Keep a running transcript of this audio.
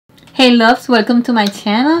Hey loves, welcome to my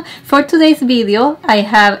channel. For today's video, I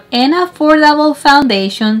have an affordable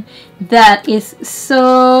foundation that is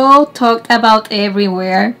so talked about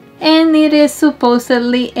everywhere. And it is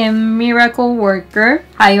supposedly a miracle worker.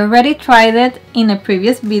 I already tried it in a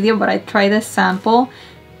previous video, but I tried a sample.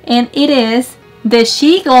 And it is the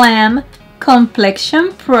Sheglam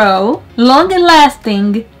Complexion Pro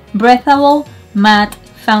Long-Lasting Breathable Matte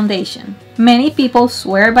Foundation. Many people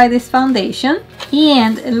swear by this foundation,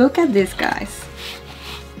 and look at this, guys.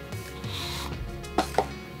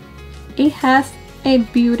 It has a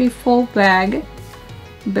beautiful bag,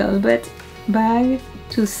 velvet bag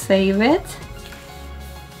to save it.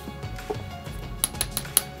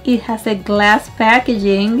 It has a glass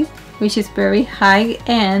packaging, which is very high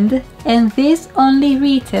end, and this only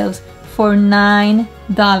retails for $9.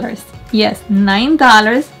 Yes,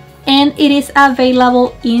 $9, and it is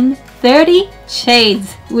available in 30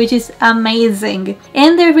 shades, which is amazing.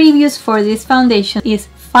 And the reviews for this foundation is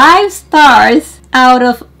 5 stars out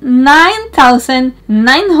of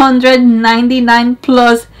 9,999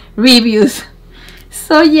 plus reviews.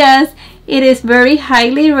 So yes, it is very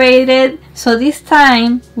highly rated. So this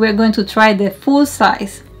time we're going to try the full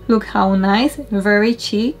size. Look how nice, very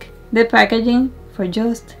chic. The packaging for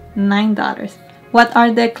just $9. What are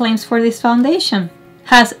the claims for this foundation?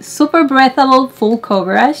 Has super breathable full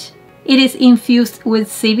coverage. It is infused with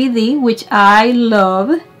CBD, which I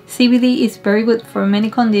love. CBD is very good for many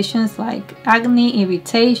conditions like acne,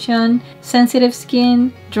 irritation, sensitive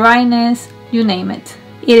skin, dryness, you name it.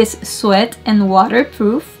 It is sweat and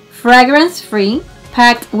waterproof, fragrance-free,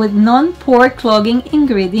 packed with non-pore clogging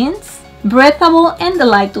ingredients, breathable and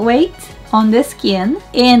lightweight on the skin,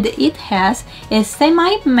 and it has a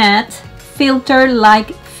semi-matte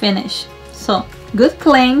filter-like finish. So, good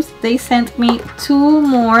claims. They sent me 2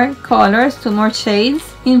 more colors, 2 more shades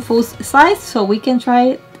in full size, so we can try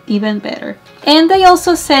it even better. And they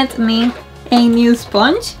also sent me a new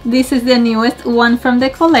sponge. This is the newest one from the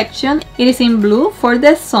collection. It is in blue for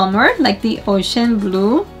the summer, like the ocean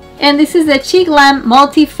blue. And this is the Sheglam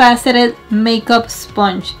Multi-Faceted Makeup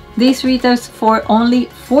Sponge. This retails for only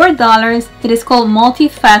 $4. It is called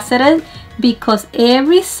Multi-Faceted because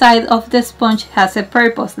every side of the sponge has a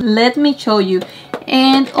purpose. Let me show you.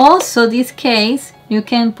 And also this case, you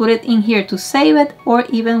can put it in here to save it or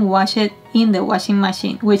even wash it in the washing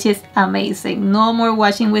machine, which is amazing. No more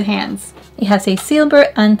washing with hands. It has a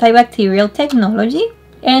silver antibacterial technology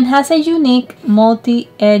and has a unique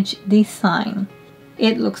multi-edge design.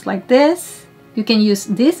 It looks like this. You can use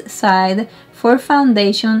this side for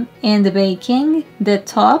foundation and baking, the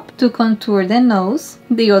top to contour the nose.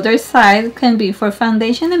 The other side can be for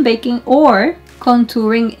foundation and baking or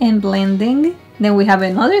contouring and blending. Then we have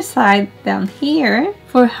another side down here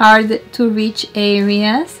for hard to reach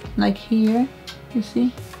areas, like here, you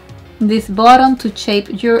see. This bottom to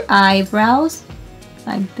shape your eyebrows,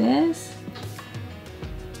 like this.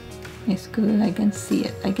 It's good, I can see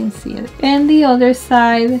it, I can see it. And the other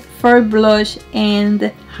side for blush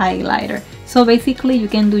and highlighter. So basically you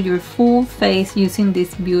can do your full face using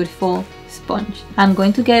this beautiful sponge. I'm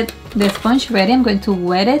going to get the sponge ready, I'm going to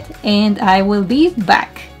wet it, and I will be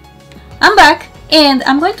back. I'm back, and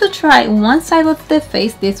I'm going to try one side of the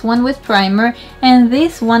face, this one with primer and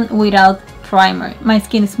this one without primer. My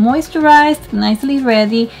skin is moisturized, nicely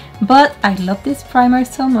ready, but I love this primer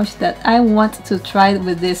so much that I want to try it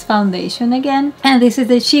with this foundation again. And this is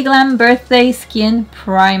the Sheglam Birthday Skin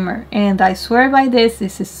Primer, and I swear by this,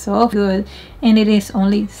 this is so good, and it is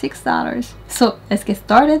only $6. So let's get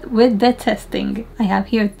started with the testing. I have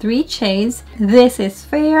here 3 shades. This is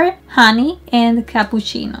Fair, Honey, and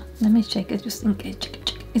Cappuccino. Let me check it just in case.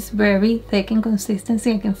 Check. It's very thick in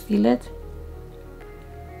consistency, I can feel it.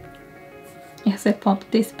 It has a pop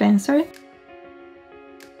dispenser.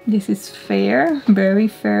 This is fair, very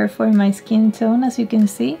fair for my skin tone, as you can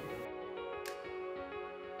see.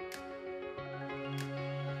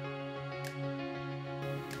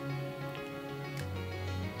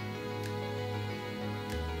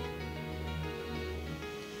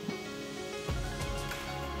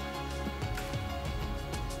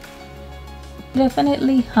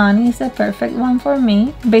 Definitely honey is a perfect one for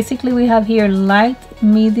me. Basically we have here light,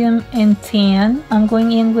 medium, and tan. I'm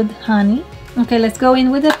going in with honey. Okay, let's go in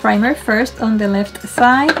with the primer first on the left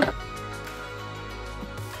side.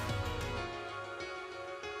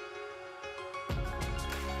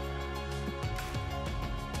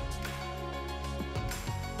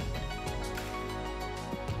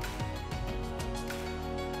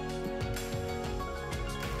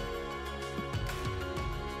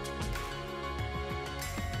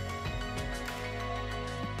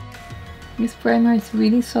 This primer is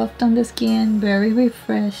really soft on the skin, very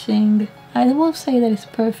refreshing. I won't say that it's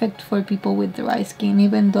perfect for people with dry skin,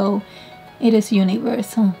 even though it is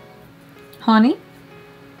universal. Honey?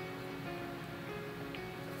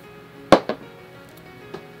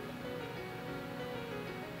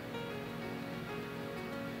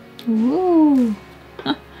 Ooh.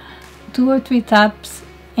 2 or 3 taps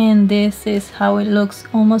and this is how it looks,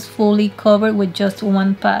 almost fully covered with just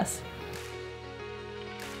one pass.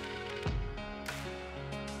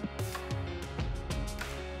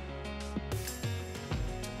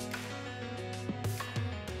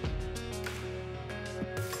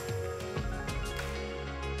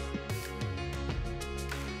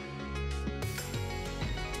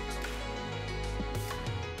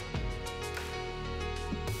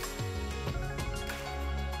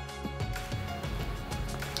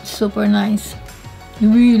 Super nice,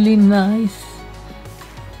 really nice.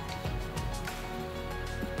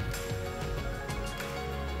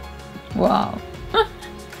 Wow.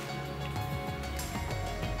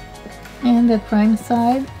 And the prime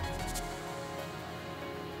side.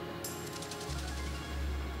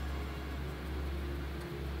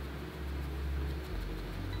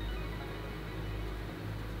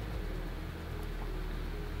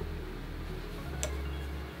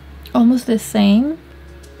 Almost the same.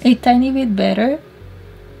 A tiny bit better,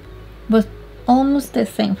 but almost the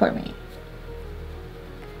same for me.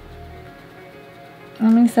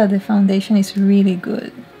 That means that the foundation is really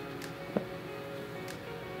good.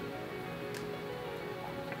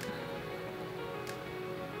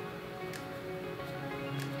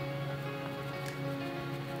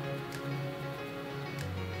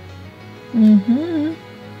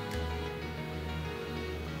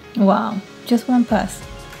 Wow, just one pass.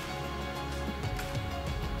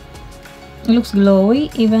 It looks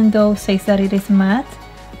glowy, even though it says that it is matte.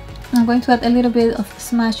 I'm going to add a little bit of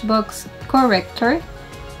Smashbox corrector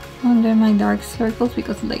under my dark circles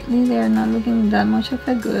because lately they are not looking that much of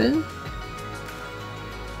a good.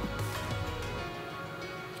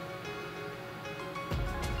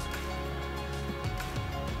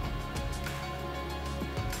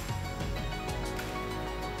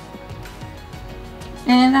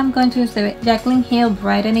 And I'm going to use the Jaclyn Hill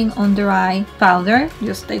Brightening Under Eye Powder,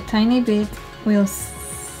 just a tiny bit. We'll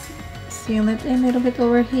seal it a little bit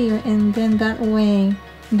over here, and then that way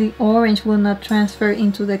the orange will not transfer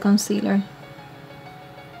into the concealer.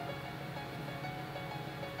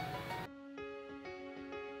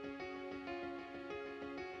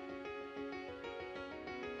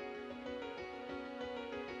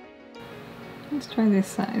 Let's try this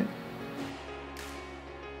side.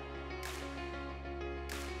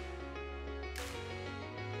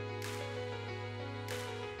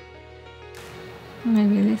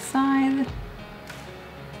 Maybe this side.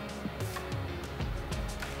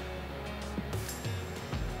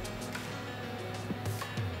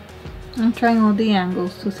 I'm trying all the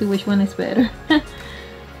angles to see which one is better.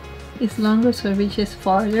 It's longer so it reaches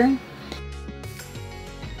farther.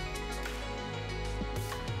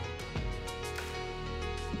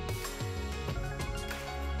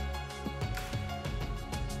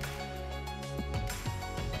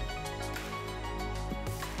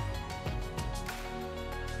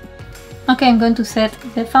 Okay, I'm going to set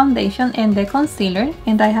the foundation and the concealer,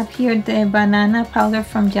 and I have here the banana powder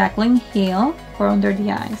from Jaclyn Hill for under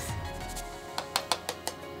the eyes.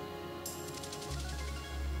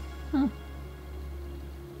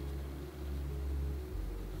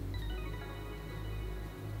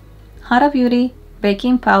 Huda Beauty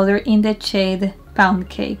baking powder in the shade Pound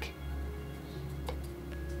Cake.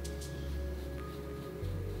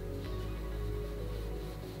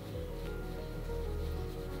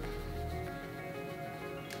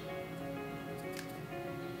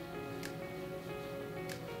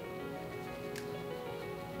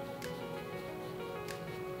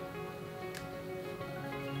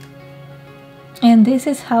 And this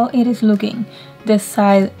is how it is looking, the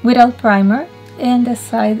side without primer and the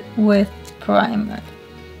side with primer.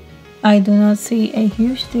 I do not see a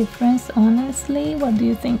huge difference, honestly. What do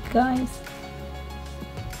you think, guys?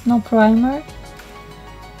 No primer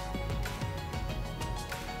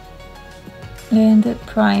and the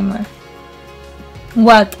primer.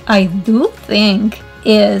 What I do think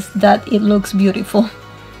is that it looks beautiful.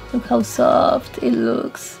 Look how soft it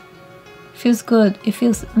looks. Feels good. It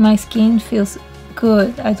feels, my skin feels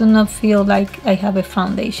good. I do not feel like I have a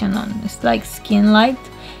foundation on. It's like skin light,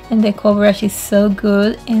 and the coverage is so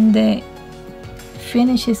good, and the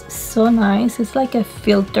finish is so nice. It's like a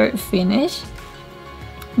filter finish.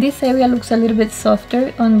 This area looks a little bit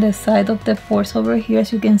softer on the side of the pores over here,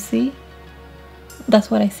 as you can see.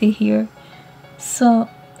 That's what I see here. So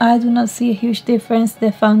I do not see a huge difference.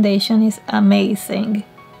 The foundation is amazing.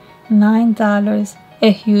 $9,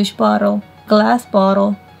 a huge bottle, glass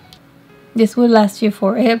bottle. This will last you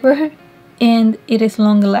forever and it is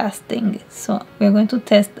long lasting. So we're going to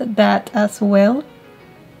test that as well.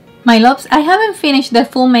 My loves, I haven't finished the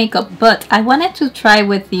full makeup, but I wanted to try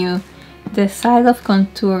with you the side of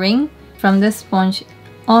contouring from the sponge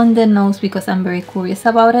on the nose because I'm very curious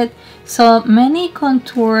about it. So many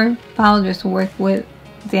contour powders work with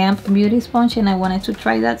damp beauty sponge and I wanted to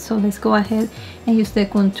try that. So let's go ahead and use the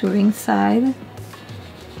contouring side.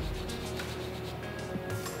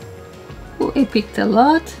 Oh, it picked a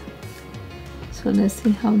lot. So let's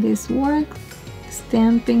see how this works.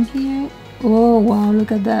 Stamping here. Oh wow,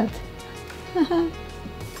 look at that.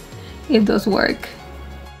 It does work.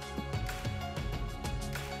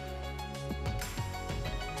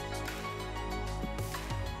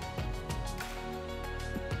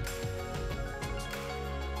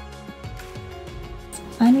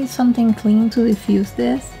 I need something clean to diffuse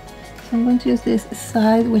this. So I'm going to use this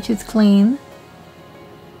side which is clean.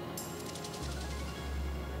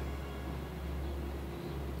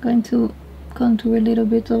 Going to contour a little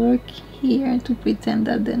bit over here to pretend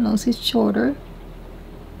that the nose is shorter,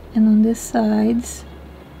 and on the sides,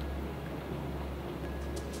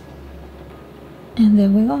 and there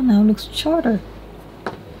we go. Now it looks shorter.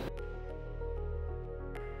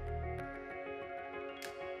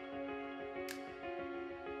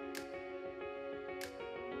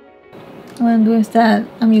 What I'm doing is that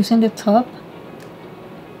I'm using the top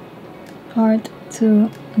part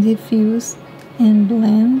to diffuse and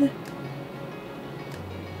blend.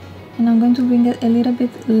 And I'm going to bring it a little bit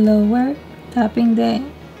lower, tapping the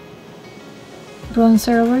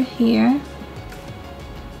bronzer over here.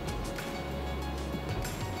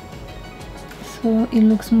 So it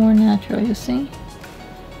looks more natural, you see?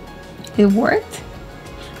 It worked.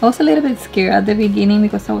 I was a little bit scared at the beginning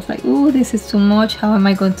because I was like, ooh, this is too much. How am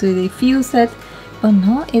I going to diffuse it? But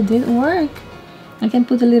no, it did work. I can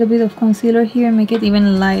put a little bit of concealer here and make it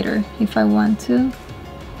even lighter if I want to.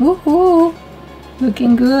 Woohoo!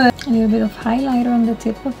 Looking good. A little bit of highlighter on the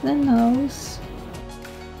tip of the nose.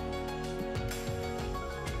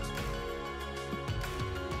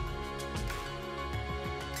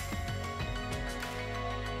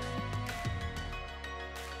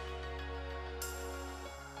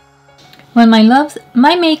 Well, my loves,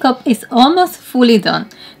 my makeup is almost fully done.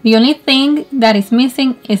 The only thing that is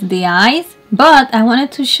missing is the eyes. But I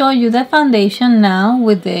wanted to show you the foundation now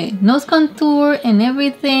with the nose contour and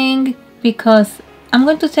everything because I'm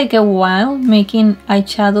going to take a while making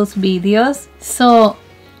eyeshadows videos. So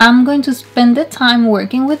I'm going to spend the time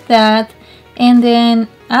working with that, and then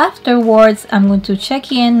afterwards I'm going to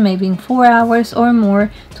check in maybe in 4 hours or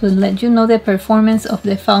more to let you know the performance of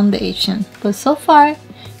the foundation. But so far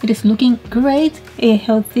it is looking great. A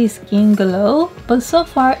healthy skin glow, but so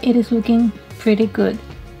far it is looking pretty good.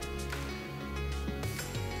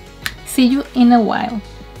 See you in a while.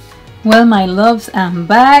 Well, my loves, I'm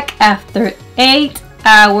back after 8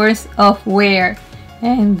 hours of wear,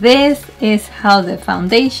 and this is how the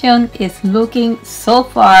foundation is looking so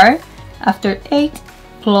far after 8+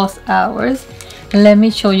 hours. Let me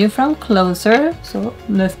show you from closer. So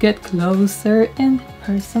let's get closer and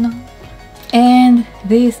personal. And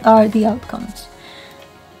these are the outcomes.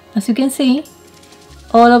 As you can see,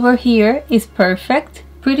 all over here is perfect,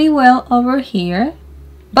 pretty well over here,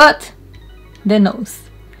 but the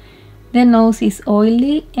nose is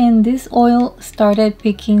oily, and this oil started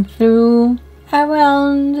peeking through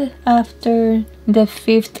around after the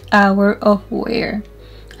 5th hour of wear.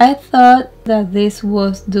 I thought that this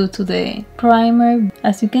was due to the primer.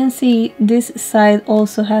 As you can see, this side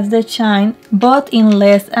also has the shine, but in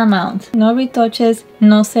less amount. No retouches,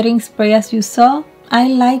 no setting spray as you saw. I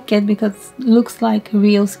like it because it looks like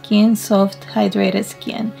real skin, soft, hydrated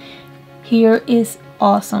skin. Here is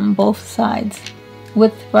awesome, both sides,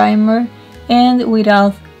 with primer and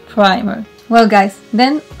without primer. Well guys,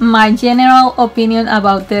 then my general opinion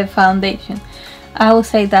about the foundation. I will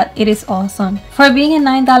say that it is awesome. For being a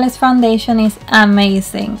 $9 foundation is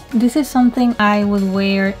amazing. This is something I would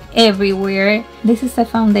wear everywhere. This is a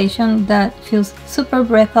foundation that feels super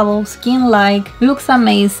breathable, skin-like, looks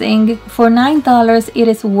amazing. For $9 it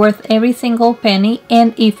is worth every single penny,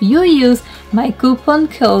 and if you use my coupon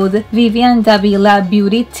code Vivian Davila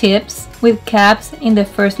Beauty Tips with caps in the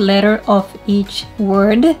first letter of each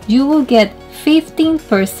word, you will get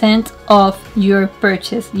 15% off your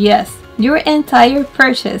purchase. Yes, your entire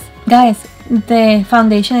purchase. Guys, the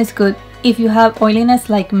foundation is good. If you have oiliness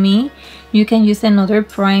like me, you can use another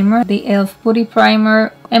primer, the e.l.f. Putty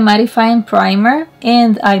Primer, a mattifying primer,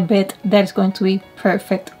 and I bet that's going to be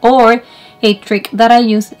perfect. Or a trick that I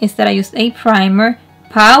use is that I use a primer,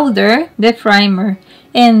 powder the primer,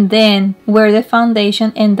 and then wear the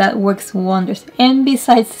foundation, and that works wonders. And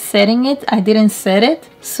besides setting it, I didn't set it,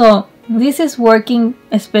 so this is working,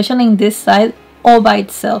 especially in this side, all by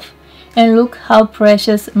itself. And look how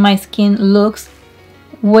precious my skin looks.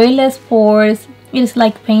 Way less pores. It is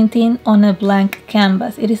like painting on a blank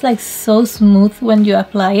canvas. It is like so smooth when you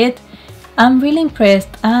apply it. I'm really impressed.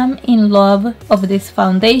 I'm in love of this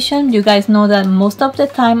foundation. You guys know that most of the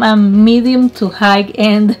time I'm medium to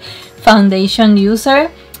high-end foundation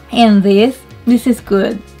user, and this is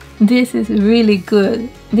good. This is really good.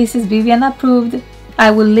 This is Vivian approved. I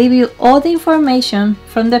will leave you all the information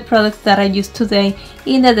from the products that I used today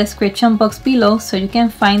in the description box below, so you can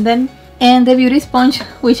find them. And the beauty sponge,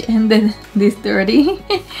 which ended this dirty,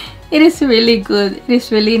 it is really good. It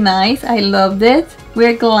is really nice. I loved it.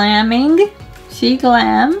 We're glamming. She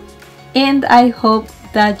glam. And I hope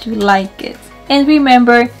that you like it. And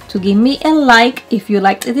remember to give me a like if you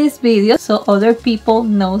liked this video, so other people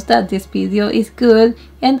knows that this video is good,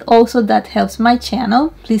 and also that helps my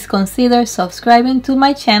channel. Please consider subscribing to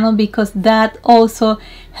my channel because that also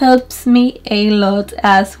helps me a lot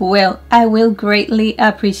as well. I will greatly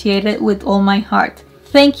appreciate it with all my heart.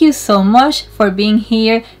 Thank you so much for being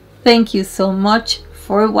here. Thank you so much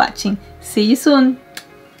for watching. See you soon.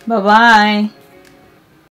 Bye bye.